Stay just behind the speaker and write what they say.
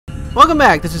Welcome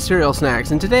back, this is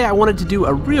Cerealsnax, and today I wanted to do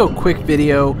a real quick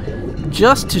video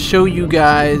just to show you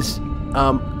guys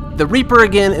the Reaper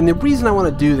again. And the reason I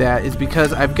want to do that is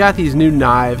because I've got these new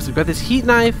knives. I've got this heat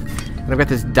knife, and I've got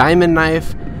this diamond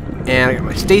knife, and I got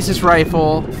my Stasis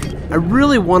Rifle. I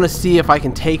really want to see if I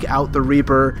can take out the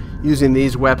Reaper using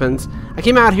these weapons. I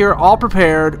came out here all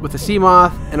prepared with the sea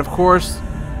moth, and of course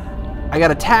I got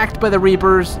attacked by the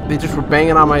Reapers. They just were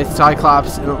banging on my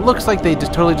Cyclops, and it looks like they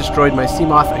just totally destroyed my sea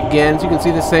moth again. So you can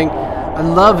see this thing. I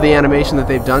love the animation that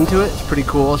they've done to it. It's pretty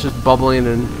cool. It's just bubbling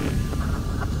and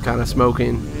kind of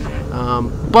smoking.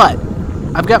 But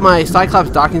I've got my Cyclops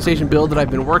docking station build that I've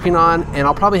been working on, and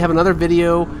I'll probably have another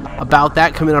video about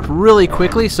that coming up really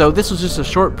quickly. So this was just a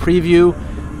short preview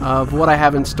of what I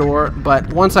have in store.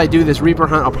 But once I do this Reaper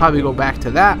hunt, I'll probably go back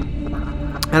to that.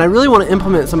 And I really want to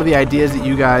implement some of the ideas that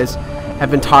you guys have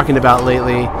been talking about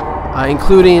lately,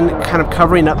 including kind of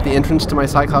covering up the entrance to my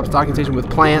Cyclops docking station with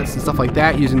plants and stuff like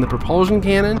that using the propulsion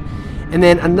cannon. And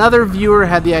then another viewer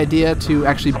had the idea to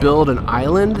actually build an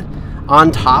island on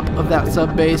top of that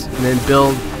sub base and then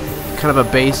build kind of a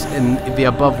base in the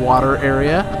above water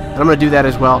area. And I'm going to do that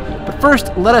as well. But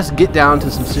first, let us get down to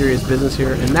some serious business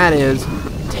here, and that is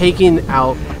taking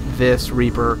out this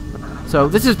Reaper. So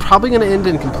this is probably going to end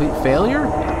in complete failure,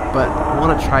 but I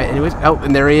want to try it anyways. Oh,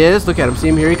 and there he is. Look at him. See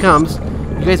him? Here he comes.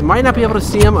 You guys might not be able to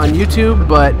see him on YouTube,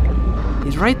 but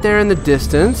he's right there in the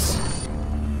distance.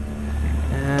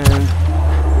 And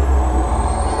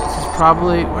this is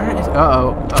probably... Where is...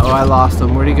 Uh-oh. Uh-oh, I lost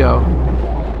him. Where'd he go?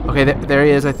 Okay, there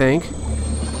he is, I think.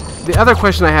 The other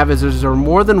question I have is there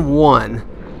more than one?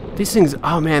 These things...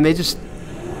 Oh, man, they just...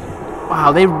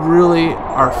 Wow, they really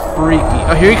are freaky.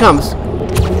 Oh, here he comes.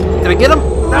 Did I get him?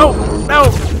 No! No!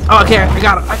 Oh, okay, I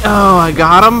got him. I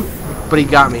got him, but he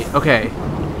got me. Okay.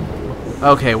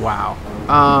 Okay, wow.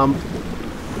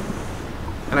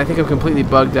 And I think I'm completely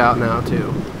bugged out now,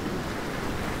 too.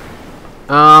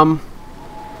 Well,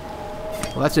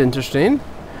 that's interesting.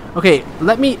 Okay,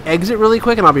 let me exit really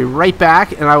quick, and I'll be right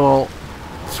back, and I will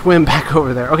swim back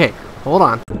over there. Okay, hold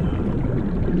on.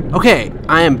 Okay,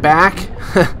 I am back.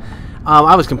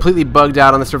 I was completely bugged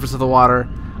out on the surface of the water.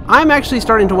 I'm actually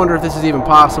starting to wonder if this is even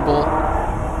possible,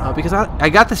 because I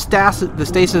got the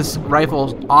Stasis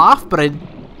Rifle off, but I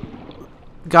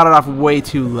got it off way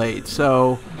too late.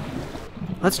 So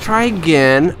let's try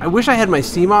again. I wish I had my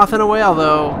sea moth in a way,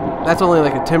 although that's only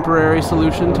like a temporary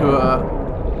solution to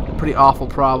a pretty awful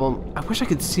problem. I wish I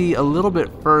could see a little bit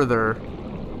further.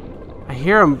 I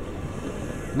hear him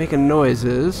making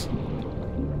noises.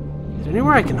 Is there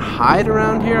anywhere I can hide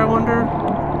around here, I wonder?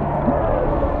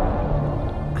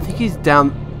 I think he's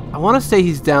down... I want to say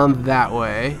he's down that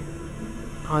way.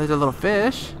 Oh, there's a little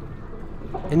fish.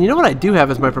 And you know what I do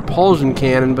have is my propulsion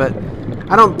cannon, but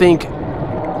I don't think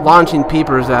launching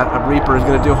peepers at a Reaper is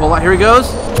going to do a whole lot. Here he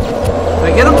goes. Did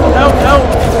I get him? No, no.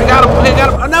 I got him. Okay, I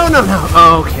got him. Oh, no, no, no.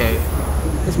 Oh, okay.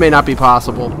 This may not be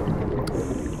possible.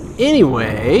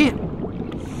 Anyway,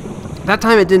 that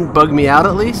time it didn't bug me out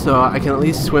at least, so I can at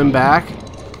least swim back.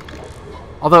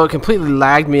 Although it completely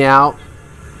lagged me out.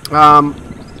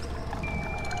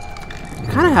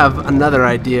 I kind of have another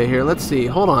idea here. Let's see.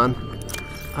 Hold on.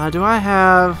 Do I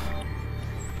have...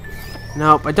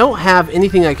 Nope, I don't have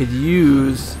anything I could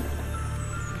use.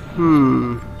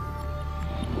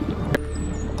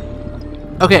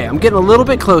 Okay, I'm getting a little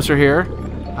bit closer here.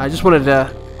 I just wanted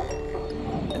a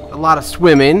lot of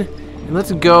swimming. And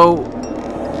let's go...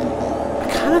 I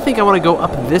kind of think I want to go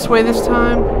up this way this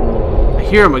time. I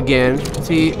hear him again.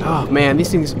 See? Oh, man, these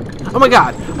things... Oh, my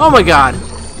God. Oh, my God.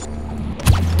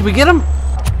 Did we get him?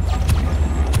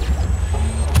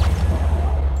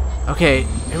 Okay,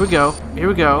 here we go. Here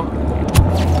we go.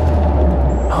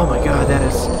 Oh my God, that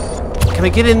is... Can I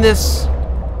get in this?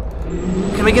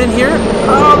 Can I get in here?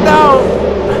 Oh no!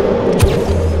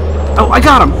 Oh, I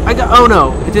got him! Oh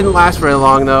no! It didn't last very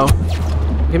long though.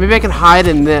 Okay, maybe I can hide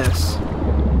in this.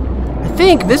 I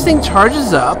think this thing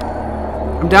charges up.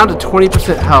 I'm down to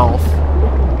 20% health.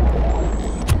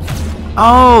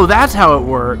 Oh, that's how it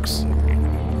works.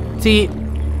 See,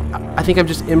 I think I'm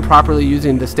just improperly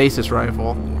using the Stasis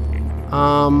Rifle.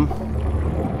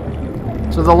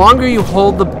 So the longer you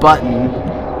hold the button,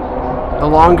 the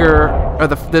longer, or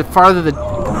the farther the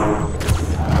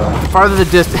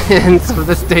distance of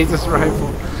the Stasis Rifle.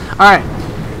 All right.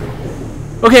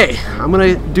 Okay, I'm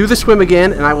gonna do the swim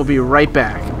again, and I will be right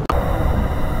back.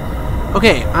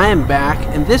 Okay, I am back,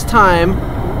 and this time,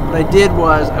 what I did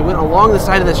was I went along the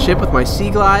side of the ship with my Sea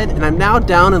Glide, and I'm now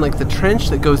down in like the trench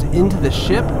that goes into the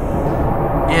ship,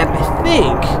 and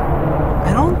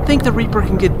I don't think the Reaper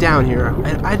can get down here.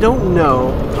 I don't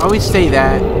know. I always say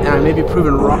that, and I may be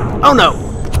proven wrong. Oh no!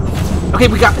 Okay,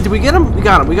 did we get him? We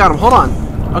got him. Hold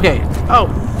on. Okay. Oh,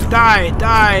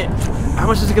 die. How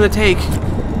much is it gonna take?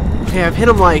 Okay, I've hit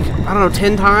him like, I don't know,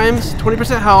 10 times,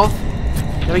 20% health.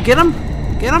 Did I get him?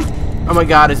 Get him? Oh my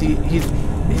god,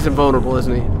 he's invulnerable,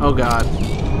 isn't he? Oh god.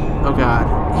 Oh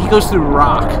god. He goes through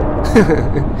rock.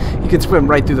 He can swim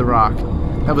right through the rock.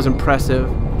 That was impressive.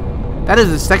 That is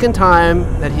the second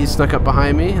time that he's snuck up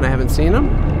behind me and I haven't seen him.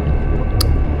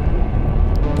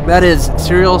 That is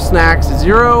Cerealsnax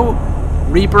 0,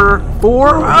 Reaper 4.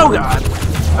 Oh god.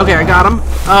 Okay, I got him.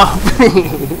 Oh.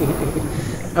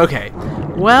 Okay.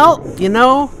 Well, you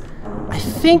know, I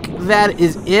think that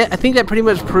is it. I think that pretty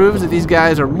much proves that these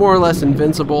guys are more or less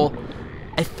invincible.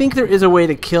 I think there is a way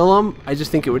to kill them. I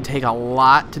just think it would take a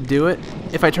lot to do it.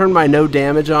 If I turned my no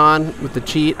damage on with the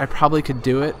cheat, I probably could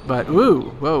do it. But, ooh,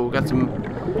 whoa, got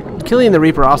some... Killing the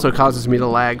Reaper also causes me to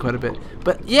lag quite a bit.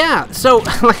 But, yeah, so,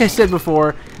 like I said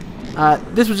before,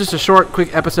 this was just a short,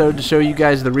 quick episode to show you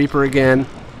guys the Reaper again.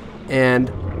 And,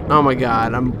 oh my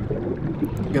god, I'm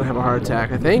gonna have a heart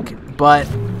attack, I think. But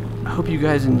I hope you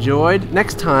guys enjoyed.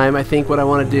 Next time, I think what I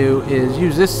want to do is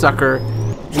use this sucker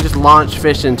and just launch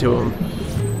fish into him.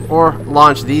 Or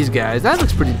launch these guys. That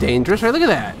looks pretty dangerous, right? Look at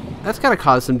that. That's gotta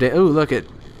cause some damage. Oh, look, it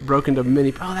broke into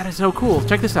mini. Oh, that is so cool.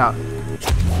 Check this out.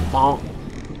 Bonk.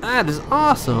 That is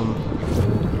awesome.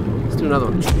 Let's do another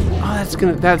one.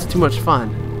 Oh, that's too much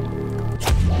fun.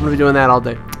 I'm gonna be doing that all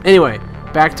day. Anyway,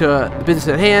 back to the business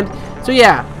at hand. So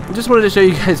yeah, I just wanted to show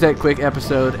you guys that quick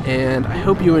episode, and I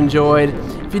hope you enjoyed.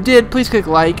 If you did, please click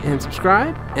like and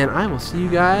subscribe, and I will see you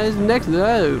guys next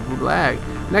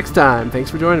time. Thanks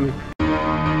for joining me.